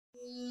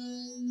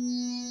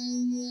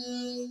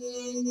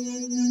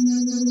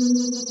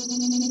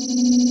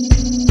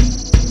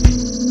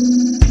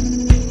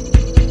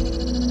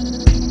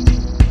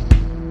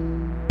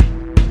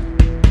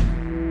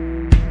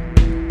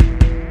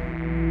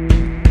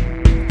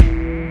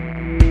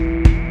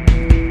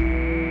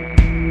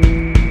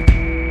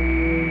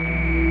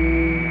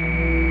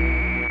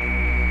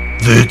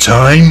The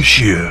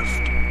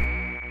Timeshift.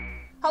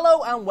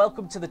 Hello and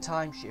welcome to The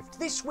Timeshift.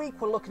 This week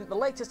we're looking at the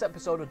latest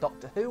episode of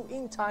Doctor Who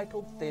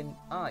entitled Thin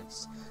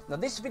Ice. Now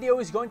this video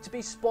is going to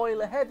be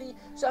spoiler heavy,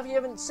 so if you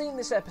haven't seen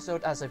this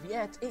episode as of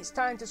yet, it's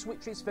time to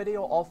switch this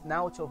video off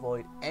now to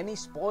avoid any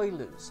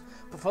spoilers.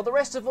 But for the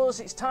rest of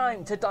us, it's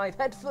time to dive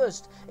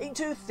headfirst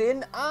into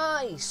Thin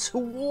Ice.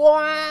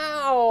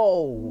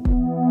 Wow!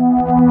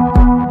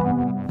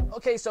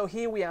 Okay, so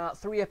here we are,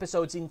 3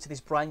 episodes into this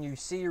brand new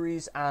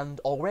series,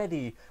 and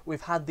already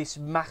we've had this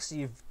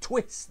massive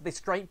twist, this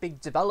great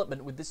big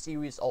development with the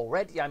series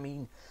already. I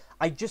mean,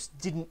 I just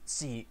didn't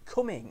see it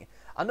coming.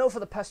 I know for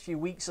the past few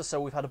weeks or so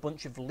we've had a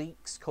bunch of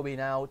leaks coming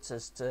out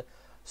as to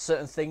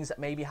certain things that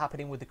may be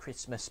happening with the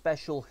Christmas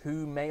special,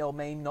 who may or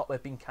may not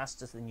have been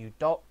cast as the new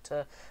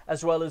Doctor,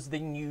 as well as the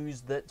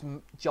news that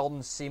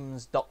John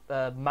Sims'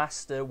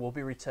 Master will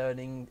be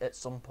returning at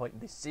some point in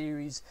this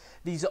series.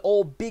 These are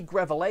all big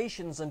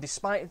revelations, and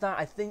despite that,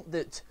 I think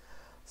that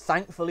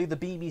thankfully the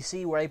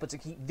BBC were able to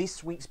keep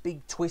this week's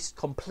big twist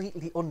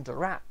completely under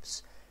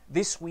wraps.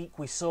 This week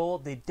we saw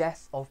the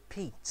death of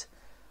Pete.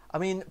 I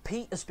mean,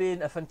 Pete has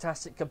been a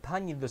fantastic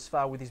companion thus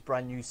far with his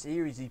brand new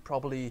series. He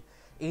probably,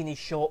 in his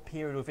short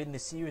period within the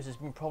series, has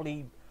been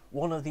probably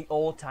one of the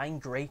all-time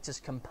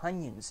greatest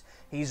companions.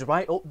 He's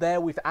right up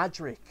there with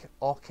Adric,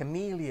 or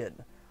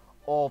Chameleon,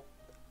 or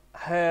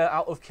her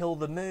out of Kill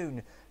the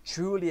Moon.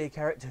 Truly a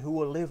character who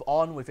will live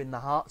on within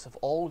the hearts of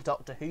all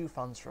Doctor Who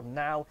fans from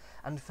now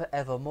and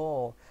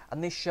forevermore.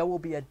 And this show will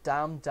be a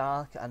damn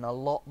dark and a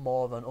lot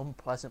more of an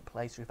unpleasant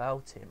place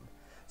without him.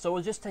 So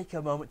we'll just take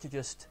a moment to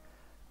just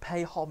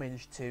pay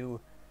homage to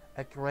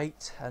a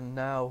great and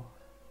now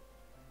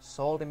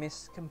sorely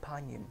missed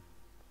companion.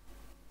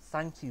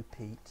 Thank you,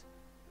 Pete.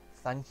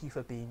 Thank you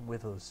for being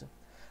with us.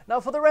 Now,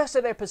 for the rest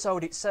of the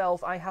episode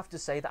itself, I have to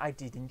say that I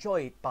did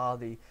enjoy it, bar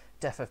the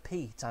death of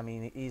Pete. I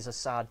mean, it is a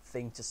sad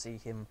thing to see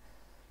him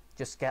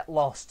just get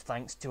lost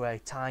thanks to a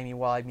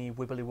timey-wimey,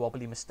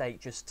 wibbly-wobbly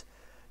mistake. Just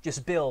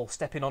Bill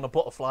stepping on a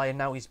butterfly, and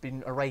now he's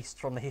been erased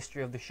from the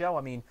history of the show.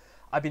 I mean,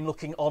 I've been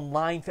looking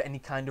online for any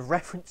kind of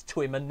reference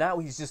to him, and now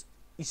he's just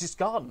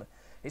gone.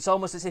 It's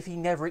almost as if he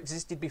never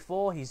existed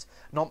before. He's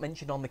not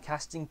mentioned on the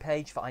casting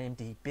page for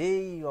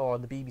IMDb, or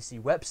on the BBC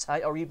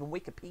website, or even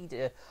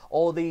Wikipedia,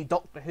 or the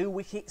Doctor Who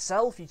wiki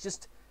itself.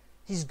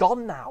 He's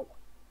gone now.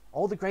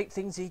 All the great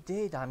things he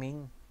did. I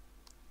mean,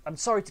 I'm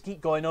sorry to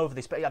keep going over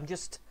this, but I'm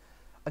just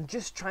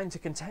trying to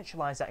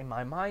contextualise that in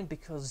my mind,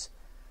 because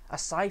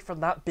aside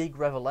from that big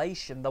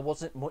revelation, there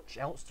wasn't much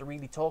else to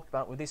really talk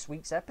about with this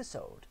week's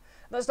episode.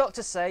 And that's not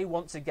to say,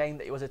 once again,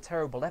 that it was a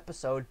terrible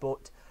episode,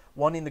 but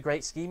one in the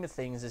great scheme of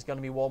things is going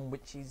to be one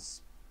which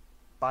is,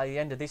 by the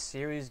end of this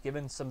series,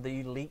 given some of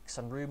the leaks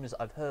and rumours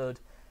I've heard,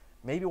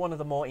 maybe one of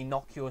the more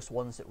innocuous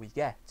ones that we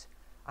get.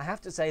 I have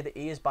to say that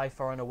it is by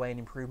far and away an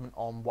improvement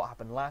on what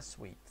happened last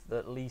week,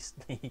 at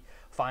least the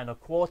final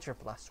quarter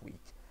of last week,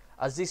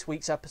 as this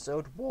week's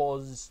episode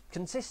was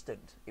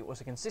consistent. It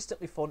was a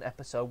consistently fun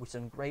episode with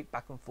some great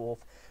back and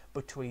forth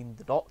between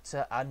the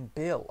Doctor and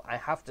Bill. I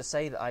have to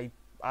say that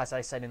as I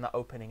said in that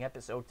opening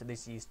episode to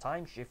this year's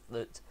Timeshift,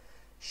 that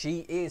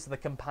she is the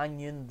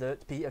companion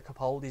that Peter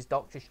Capaldi's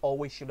Doctor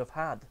always should have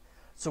had.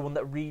 Someone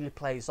that really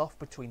plays off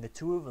between the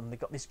two of them. They've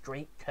got this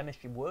great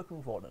chemistry working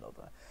with one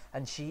another.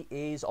 And she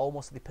is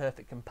almost the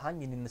perfect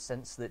companion in the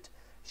sense that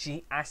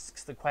she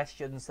asks the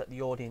questions that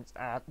the audience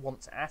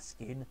wants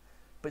asking,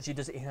 but she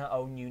does it in her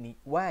own unique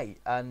way.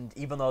 And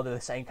even though they're the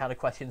same kind of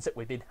questions that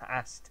we've been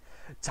asked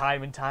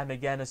time and time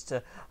again as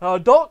to,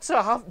 Doctor,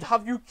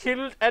 have you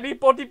killed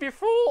anybody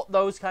before?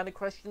 Those kind of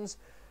questions.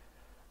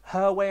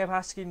 Her way of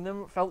asking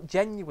them felt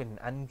genuine,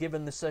 and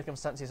given the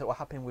circumstances that were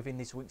happening within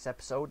this week's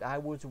episode, I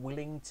was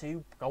willing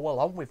to go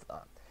along with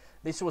that.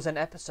 This was an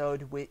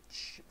episode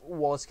which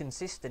was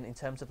consistent in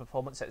terms of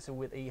performances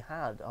that he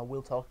had. I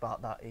will talk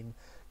about that in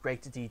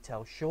greater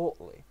detail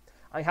shortly.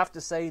 I have to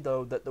say,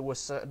 though, that there were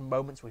certain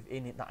moments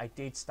within it that I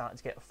did start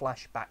to get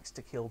flashbacks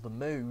to Kill the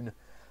Moon,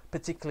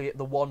 particularly at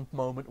the one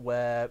moment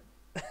where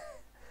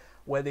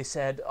they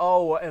said,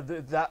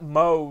 that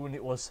moan,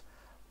 it was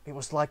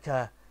like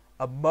a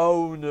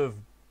moan of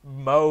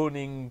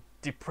moaning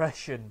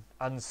depression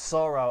and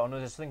sorrow, and I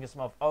was just thinking to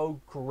myself,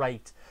 oh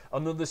great,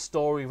 another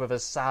story with a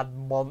sad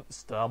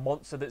monster, a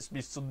monster that's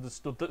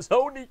misunderstood, that's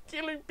only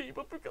killing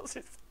people because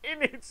it's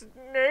in its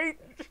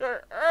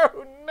nature.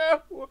 Oh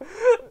no,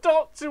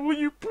 Doctor, will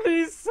you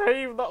please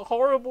save that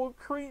horrible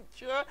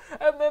creature?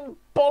 And then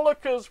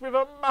bollock us with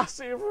a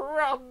massive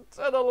rant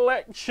and a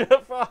lecture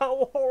for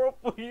how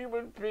horrible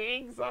human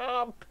beings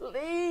are,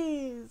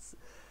 please.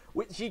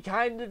 Which he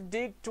kind of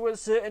did to a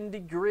certain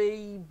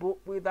degree,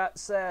 but with that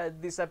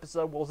said, this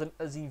episode wasn't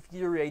as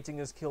infuriating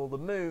as Kill the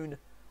Moon.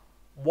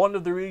 One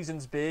of the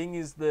reasons being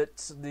is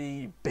that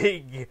the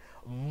big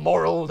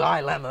moral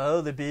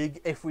dilemma, the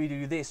big if we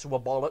do this we're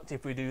bollocked,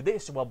 if we do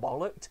this we're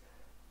bollocked,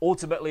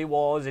 ultimately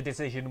was a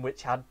decision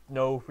which had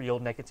no real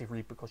negative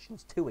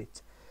repercussions to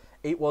it.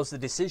 It was the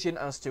decision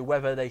as to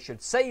whether they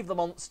should save the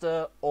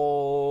monster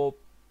or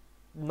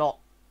not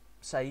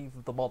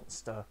save the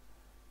monster.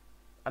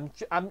 I'm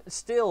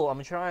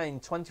trying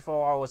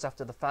 24 hours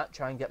after the fact,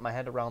 try and get my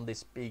head around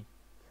this big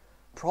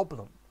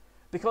problem.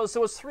 Because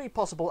there was 3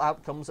 possible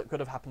outcomes that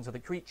could have happened to the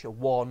creature.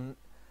 One,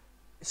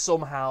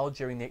 somehow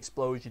during the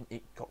explosion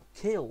it got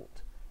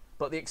killed.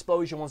 But the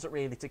explosion wasn't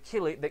really to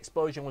kill it, the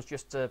explosion was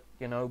just to,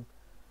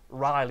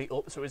 rile it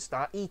up so it would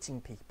start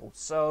eating people.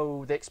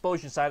 So the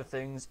explosion side of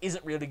things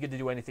isn't really going to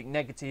do anything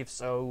negative,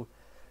 so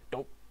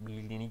don't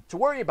really need to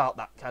worry about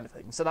that kind of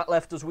thing. So that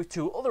left us with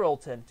 2 other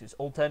alternatives.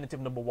 Alternative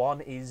number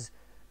 1 is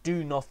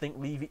do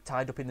nothing, leave it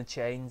tied up in the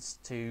chains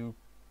to,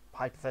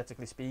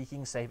 hypothetically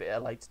speaking, save it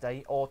at a later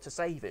date, or to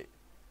save it.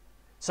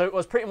 So it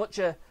was pretty much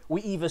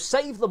we either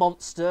save the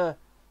monster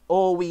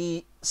or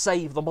we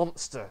save the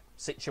monster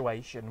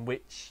situation,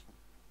 which,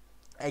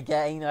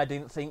 again, I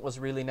didn't think was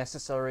really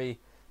necessary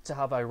to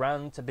have a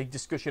rant, a big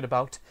discussion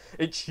about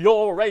it's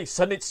your race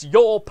and it's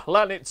your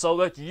planet, so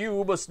that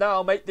you must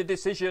now make the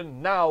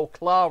decision. Now,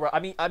 Clara,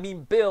 I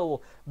mean,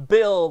 Bill,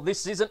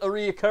 this isn't a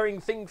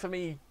reoccurring thing for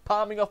me,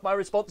 palming off my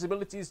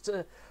responsibilities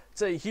to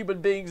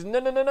human beings.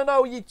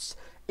 No,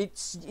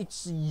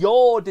 it's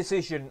your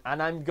decision,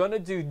 and I'm gonna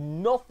do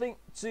nothing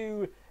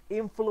to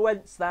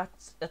influence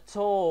that at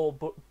all.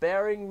 But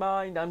bearing in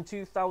mind, I'm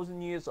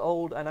 2,000 years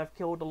old and I've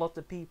killed a lot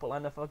of people,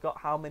 and I forgot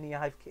how many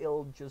I've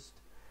killed.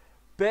 Just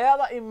bear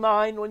that in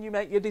mind when you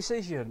make your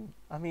decision.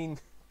 I mean,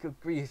 good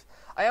grief.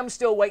 I am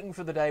still waiting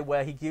for the day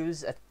where he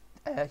gives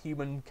a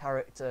human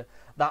character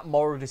that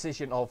moral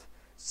decision of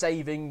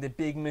saving the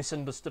big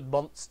misunderstood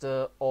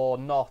monster or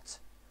not,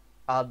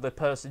 and the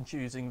person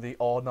choosing the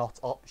or not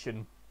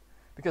option.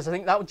 Because I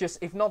think that would just,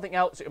 if nothing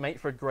else, it would make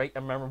for a great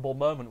and memorable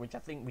moment, which I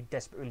think we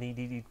desperately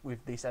needed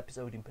with this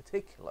episode in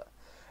particular.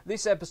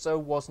 This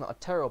episode was not a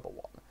terrible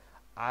one.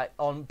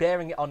 On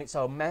bearing it on its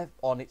own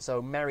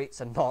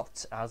merits and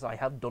not, as I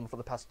have done for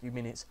the past few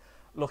minutes,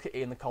 look at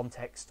it in the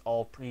context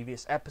of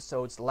previous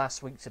episodes,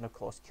 last week's and of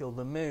course Kill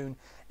the Moon.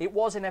 It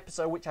was an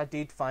episode which I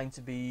did find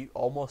to be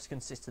almost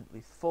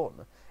consistently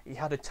fun. It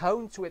had a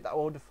tone to it that I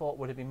would have thought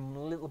would have been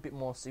a little bit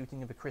more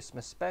suiting of a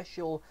Christmas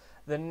special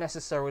than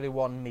necessarily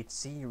one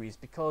mid-series,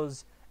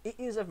 because it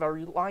is a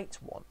very light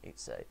one.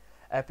 It's a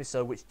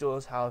episode which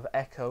does have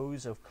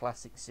echoes of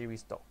classic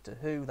series Doctor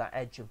Who, that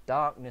edge of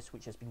darkness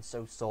which has been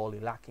so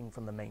sorely lacking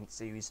from the main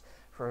series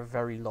for a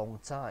very long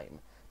time.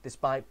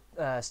 Despite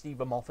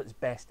Stephen Moffat's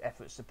best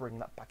efforts to bring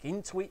that back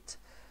into it,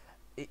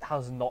 it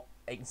has not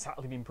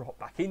exactly been brought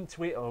back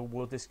into it, or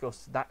we'll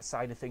discuss that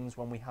side of things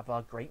when we have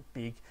our great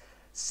big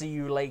see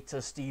you later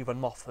Stephen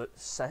Moffat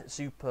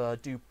super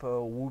duper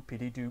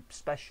whoopity doop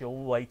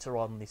special later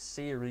on this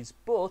series.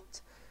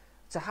 But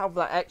to have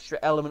that extra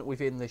element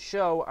within the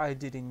show, I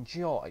did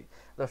enjoy.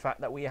 The fact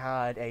that we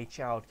had a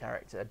child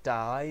character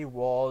die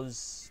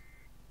was...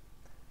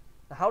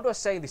 How do I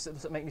say this? It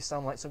doesn't make me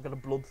sound like some kind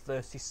of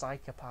bloodthirsty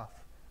psychopath.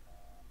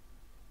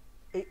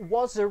 It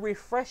was a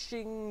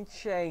refreshing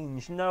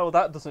change. No,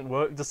 that doesn't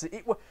work, does it?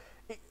 It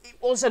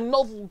was a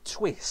novel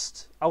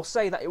twist. I'll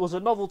say that. It was a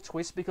novel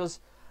twist because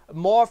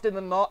more often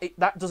than not,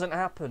 that doesn't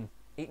happen.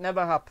 It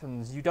never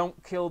happens. You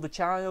don't kill the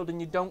child and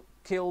you don't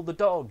kill the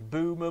dog.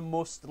 Boomer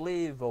must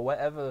live, or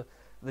whatever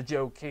the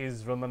joke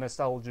is from the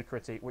Nostalgia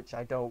Critic, which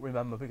I don't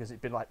remember because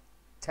it's been like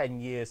 10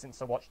 years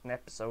since I watched an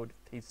episode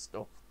of his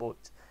stuff.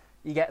 But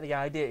you get the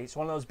idea. It's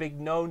one of those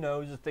big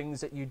no-nos of things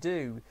that you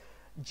do.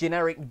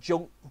 Generic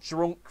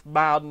drunk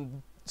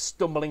man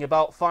stumbling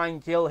about,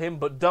 fine, kill him,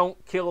 but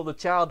don't kill the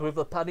child with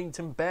the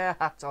Paddington Bear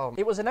hat on.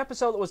 It was an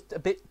episode that was a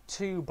bit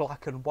too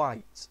black and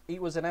white.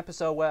 It was an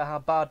episode where our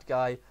bad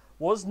guy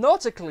was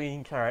not a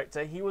clean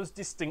character. He was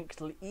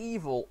distinctly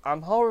evil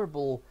and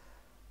horrible.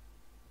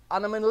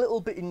 And I'm a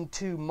little bit in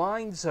 2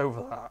 minds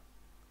over that.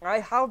 I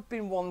have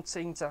been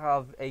wanting to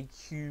have a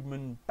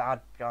human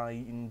bad guy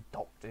in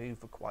Doctor Who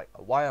for quite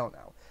a while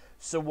now.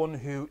 Someone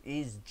who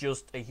is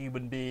just a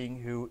human being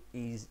who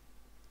is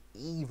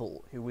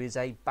evil, who is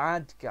a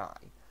bad guy.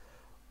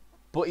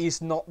 But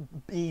he's not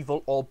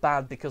evil or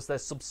bad because they're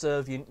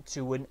subservient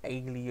to an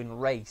alien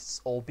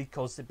race, or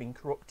because they've been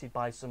corrupted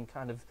by some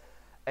kind of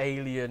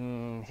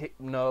alien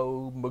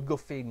hypno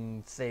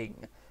MacGuffin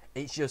thing.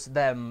 It's just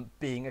them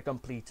being a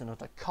complete and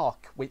utter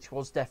cock, which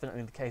was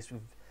definitely the case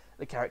with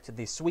the character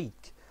this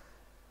week.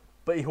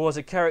 But he was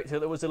a character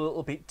that was a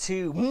little bit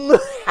too...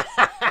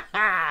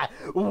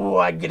 Oh,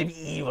 I'm gonna be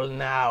evil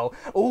now.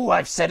 Oh,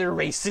 I've said a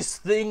racist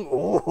thing.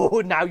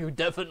 Oh, now you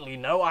definitely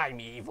know I'm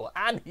evil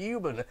and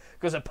human,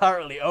 because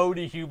apparently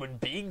only human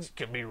beings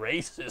can be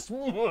racist.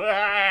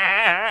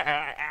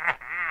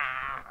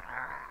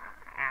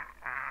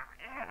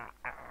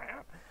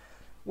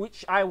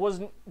 Which I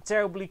wasn't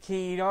terribly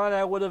keen on.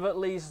 I would have at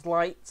least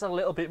liked a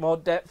little bit more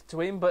depth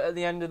to him, but at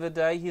the end of the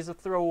day, he's a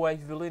throwaway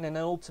villain and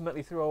an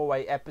ultimately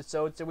throwaway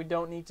episode, so we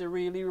don't need to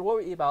really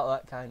worry about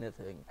that kind of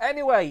thing.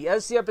 Anyway,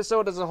 as the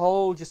episode as a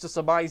whole, just to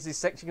surmise this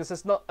section, because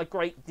there's not a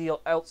great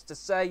deal else to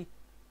say,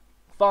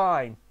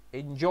 fine,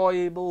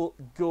 enjoyable,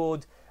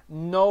 good,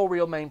 no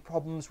real main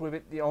problems with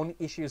it. The only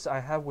issues I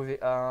have with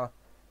it are,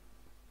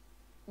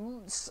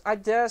 I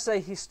dare say,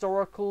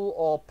 historical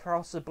or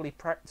possibly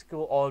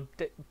practical, or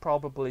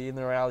probably in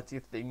the reality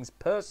of things,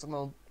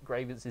 personal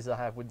grievances I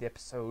have with the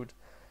episode.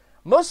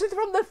 Mostly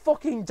from the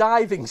fucking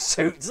diving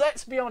suits,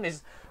 let's be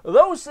honest.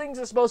 Those things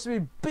are supposed to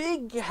be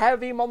big,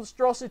 heavy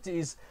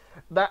monstrosities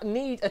that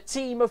need a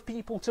team of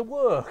people to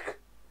work.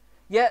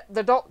 Yet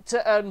the Doctor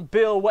and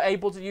Bill were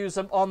able to use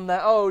them on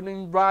their own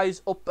and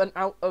rise up and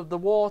out of the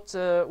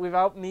water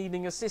without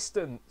needing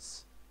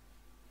assistance.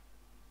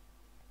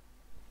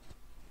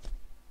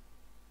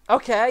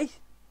 Okay.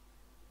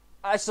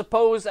 I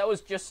suppose that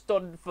was just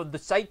done for the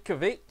sake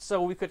of it,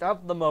 so we could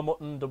have the moment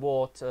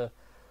underwater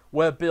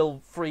where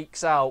Bill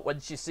freaks out when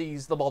she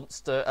sees the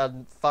monster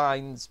and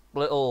finds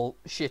little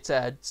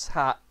shithead's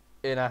hat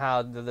in her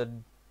hand and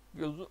then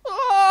goes,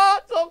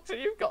 "Ah, Doctor,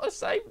 you've got to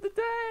save the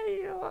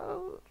day."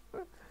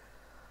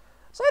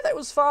 So that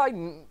was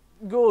fine,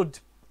 good.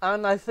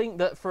 And I think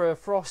that for a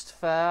Frost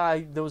Fair,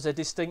 there was a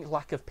distinct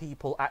lack of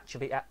people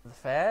actually at the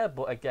fair.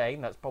 But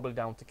again, that's probably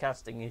down to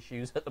casting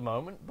issues at the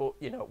moment. But,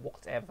 you know,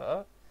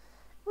 whatever.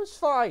 It was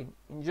fine,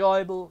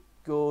 enjoyable,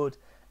 good.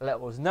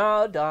 Let us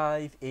now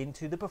dive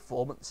into the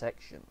performance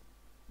section.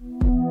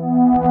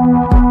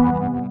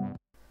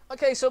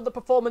 Okay, so the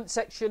performance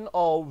section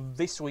of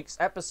this week's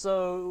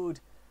episode.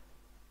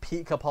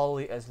 Peter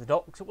Capaldi as the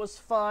Doctor was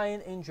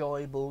fine,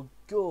 enjoyable,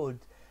 good.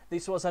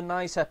 This was a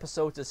nice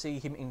episode to see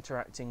him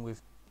interacting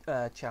with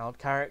child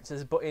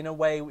characters, but in a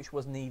way which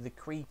was neither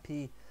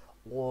creepy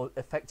or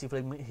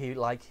effectively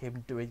like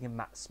him doing a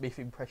Matt Smith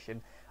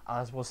impression,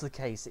 as was the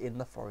case in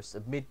The Forest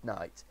of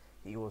Midnight.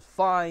 He was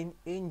fine,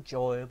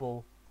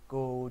 enjoyable,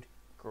 good,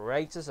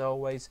 great as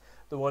always.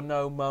 There were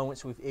no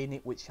moments within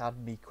it which had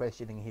me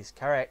questioning his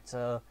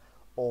character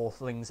or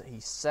things that he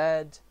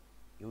said.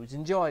 It was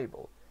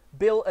enjoyable.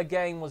 Bill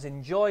again was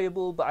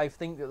enjoyable, but I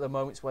think that the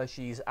moments where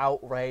she's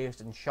outraged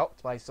and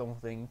shocked by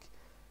something,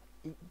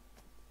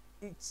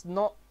 it's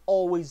not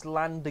always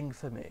landing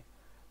for me.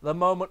 The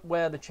moment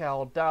where the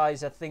child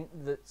dies, I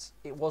think that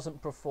it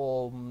wasn't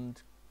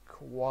performed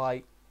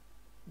quite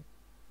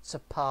to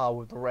par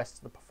with the rest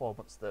of the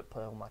performance that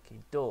Pearl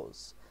Mackie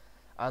does.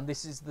 And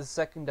this is the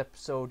second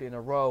episode in a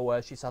row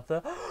where she's had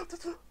the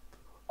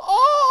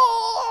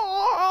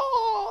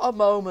a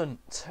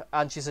moment,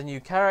 and she's a new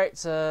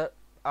character.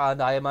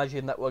 And I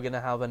imagine that we're going to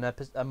have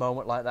a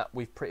moment like that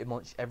with pretty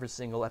much every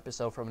single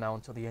episode from now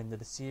until the end of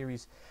the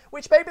series.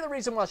 Which may be the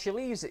reason why she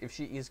leaves it, if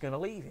she is going to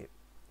leave it.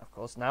 Of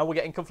course, now we're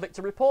getting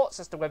conflicting reports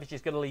as to whether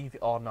she's going to leave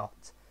it or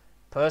not.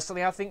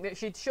 Personally, I think that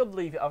she should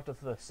leave it out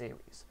of the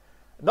series.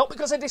 Not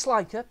because I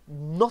dislike her,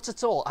 not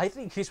at all. I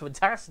think she's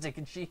fantastic,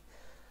 and she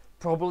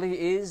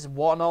probably is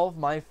one of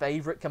my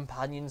favourite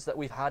companions that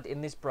we've had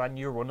in this brand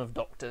new run of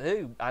Doctor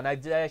Who. And I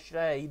dare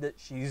say that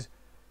she's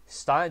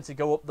starting to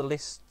go up the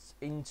list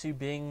into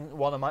being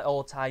one of my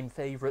all-time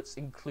favourites,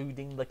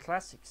 including the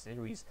classic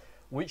series,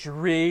 which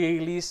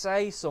really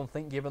say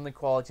something given the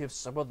quality of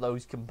some of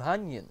those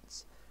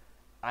companions.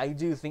 I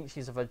do think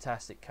she's a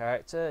fantastic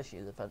character.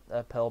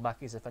 Pearl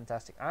Mackie's a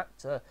fantastic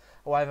actor.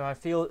 However, I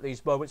feel that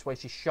these moments where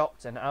she's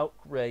shocked and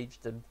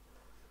outraged and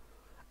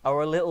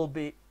are a little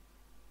bit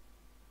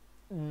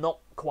not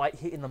quite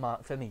hitting the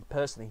mark for me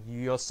personally.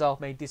 You yourself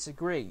may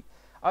disagree.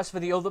 As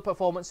for the other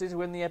performances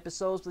within the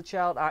episodes, the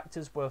child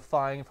actors were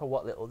fine for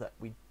what little that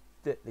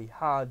they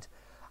had.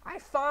 I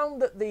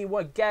found that they were,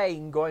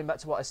 again, going back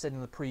to what I said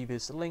in the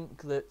previous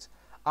link, that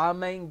our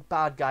main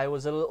bad guy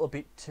was a little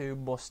bit too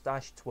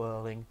mustache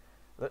twirling.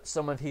 That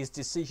some of his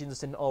decisions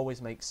didn't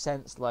always make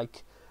sense,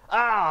 like,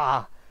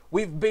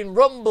 we've been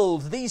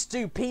rumbled, these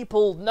two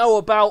people know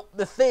about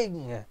the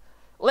thing.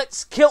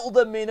 Let's kill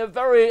them in a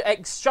very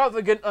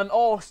extravagant and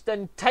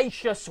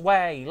ostentatious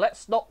way.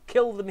 Let's not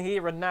kill them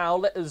here and now.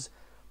 Let us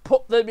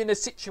put them in a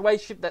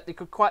situation that they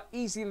could quite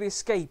easily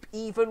escape,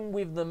 even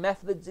with the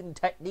methods and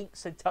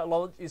techniques and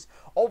technologies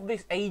of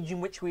this age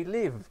in which we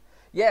live.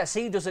 Yes,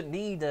 he doesn't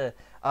need a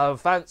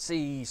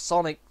fancy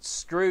sonic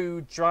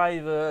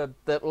screwdriver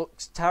that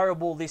looks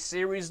terrible this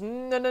series.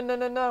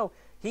 No.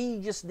 He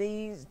just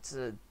needs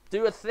to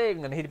do a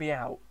thing and he'd be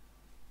out.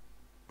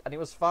 And it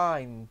was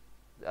fine.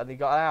 And he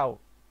got out.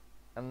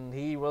 And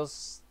he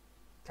was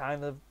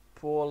kind of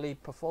poorly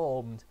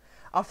performed.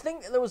 I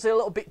think there was a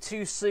little bit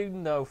too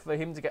soon, though, for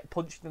him to get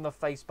punched in the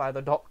face by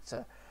the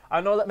Doctor. I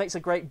know that makes a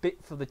great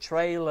bit for the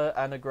trailer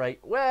and a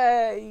great,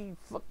 way,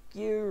 fuck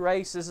you,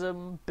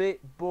 racism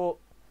bit, but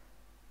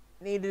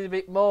needed a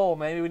bit more.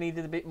 Maybe we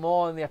needed a bit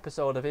more in the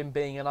episode of him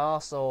being an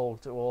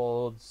arsehole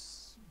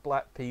towards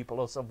black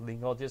people or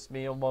something, or just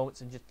mere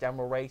moments of just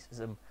general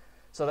racism,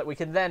 so that we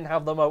can then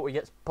have the moment where he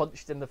gets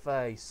punched in the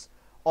face.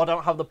 Or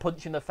don't have the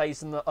punch in the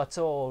face at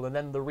all, and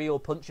then the real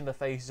punch in the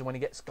face is when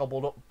he gets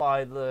gobbled up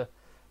by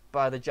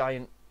the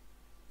giant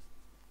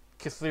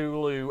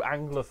Cthulhu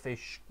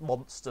anglerfish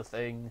monster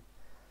thing,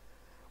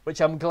 which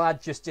I'm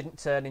glad just didn't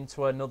turn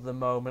into another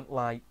moment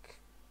like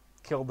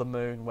Kill the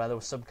Moon, where there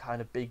was some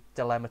kind of big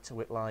dilemma to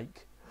it,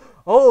 like,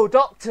 oh,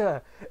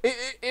 Doctor,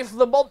 if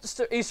the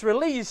monster is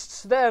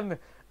released, then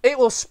it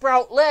will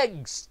sprout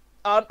legs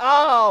and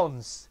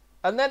arms,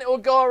 and then it will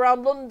go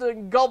around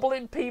London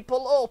gobbling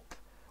people up.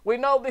 We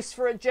know this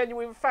for a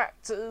genuine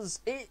fact,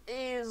 as it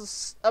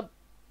is a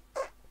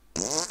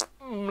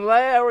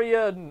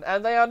Malarian,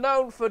 and they are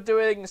known for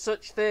doing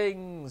such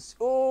things.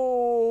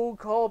 Oh,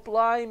 God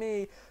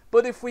blimey.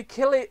 But if we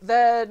kill it,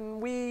 then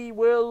we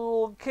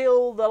will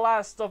kill the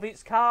last of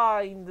its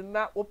kind, and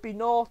that would be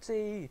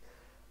naughty.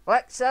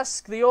 Let's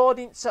ask the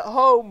audience at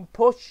home.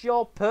 Push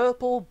your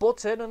purple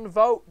button and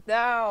vote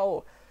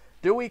now.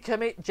 Do we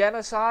commit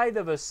genocide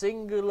of a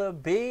singular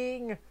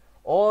being,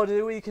 or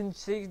do we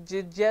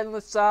consider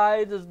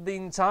genocide of the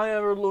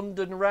entire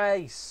London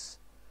race?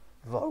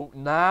 Vote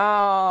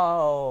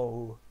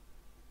now.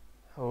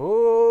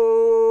 Oh,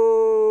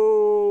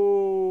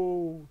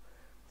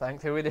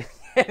 thankfully we didn't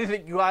get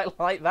anything quite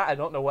like that. I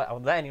don't know where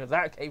any of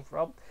that came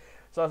from.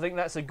 So I think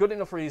that's a good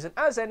enough reason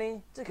as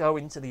any to go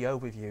into the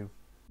overview.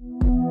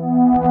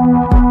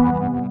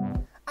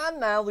 And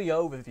now the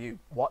overview.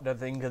 What do I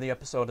think of the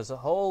episode as a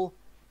whole?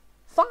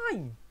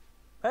 Fine.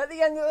 At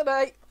the end of the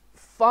day,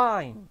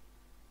 fine.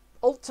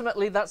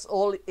 Ultimately, that's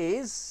all it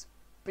is,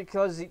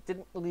 because it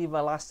didn't leave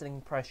a lasting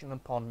impression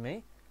upon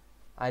me.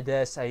 I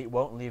dare say it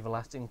won't leave a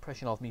lasting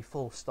impression of me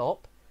full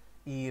stop,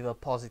 either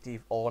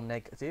positive or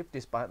negative,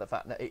 despite the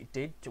fact that it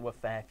did do a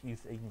fair few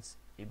things,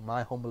 in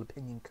my humble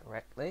opinion,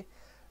 correctly.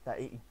 That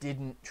it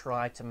didn't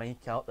try to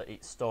make out that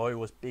its story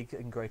was bigger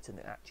and greater than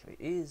it actually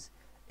is.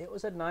 It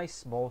was a nice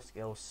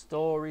small-scale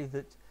story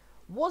that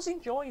was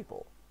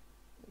enjoyable.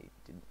 It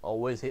didn't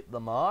always hit the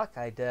mark.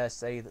 I dare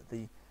say that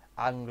the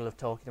angle of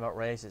talking about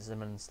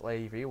racism and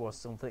slavery was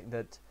something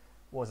that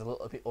was a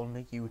little bit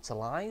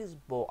underutilised,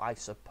 but I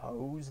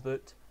suppose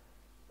that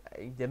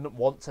I didn't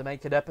want to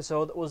make an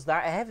episode that was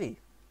that heavy.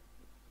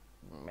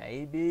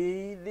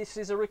 Maybe this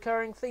is a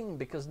recurring thing,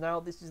 because now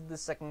this is the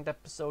second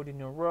episode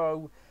in a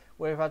row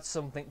where we've had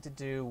something to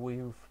do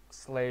with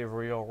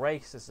slavery or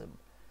racism.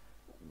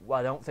 Well,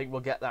 I don't think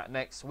we'll get that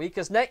next week,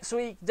 because next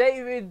week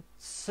David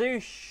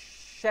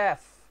Suchef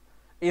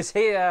is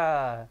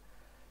here.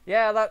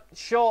 Yeah, that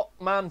short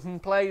man who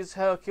plays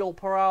Hercule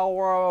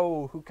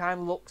Poirot, who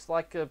kind of looks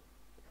like a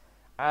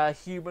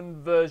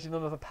human version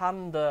of a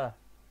panda.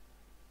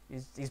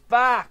 He's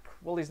back.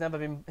 Well, he's never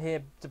been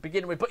here to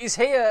begin with, but he's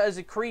here as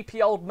a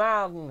creepy old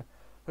man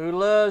who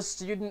lures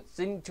students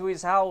into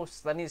his house,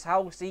 then his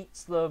house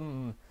eats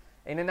them,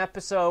 in an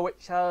episode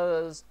which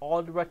has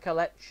odd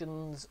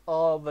recollections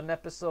of an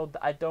episode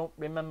that I don't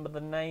remember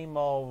the name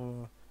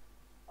of.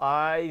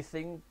 I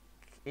think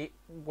it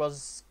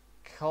was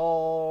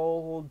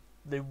called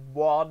the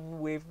one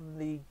with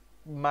the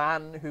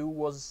man who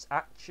was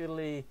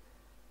actually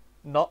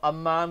not a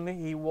man,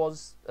 he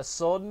was a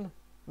son,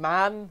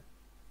 man,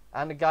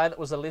 and a guy that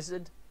was a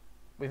lizard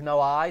with no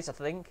eyes, I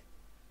think.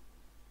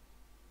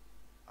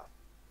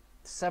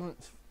 The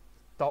 7th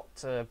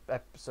Doctor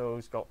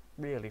episode's got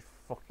really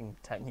fucking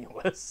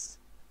tenuous.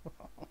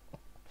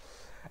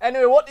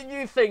 Anyway, what did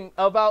you think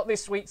about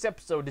this week's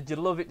episode? Did you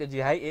love it? Did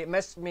you hate it?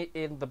 Message me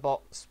in the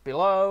box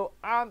below,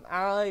 and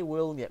I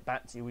will get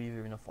back to you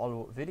either in a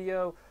follow-up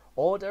video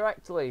or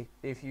directly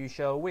if you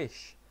so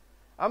wish.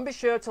 And be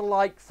sure to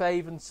like,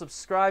 fave and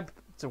subscribe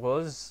to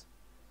us,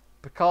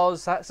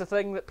 because that's the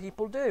thing that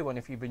people do. And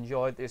if you've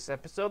enjoyed this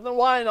episode, then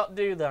why not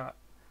do that?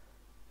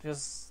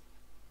 Just,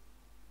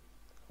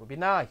 it would be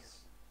nice.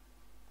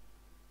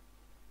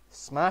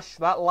 Smash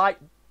that like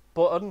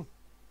button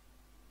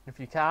if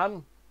you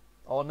can,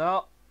 or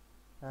not.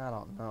 I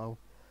don't know.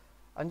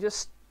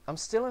 I'm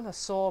still in a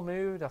sore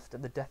mood after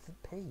the death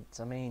of Pete.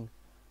 I mean,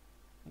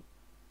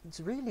 it's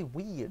really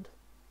weird.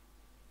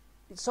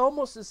 It's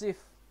almost as if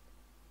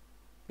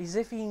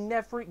he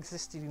never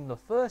existed in the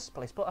first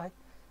place, but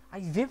I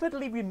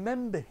vividly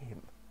remember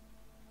him.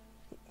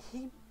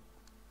 He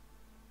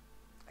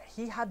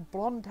had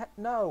blonde hair,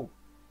 no,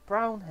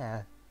 brown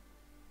hair,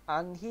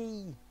 and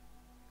he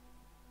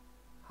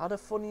had a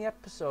funny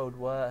episode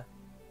where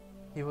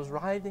he was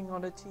riding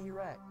on a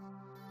T-Rex.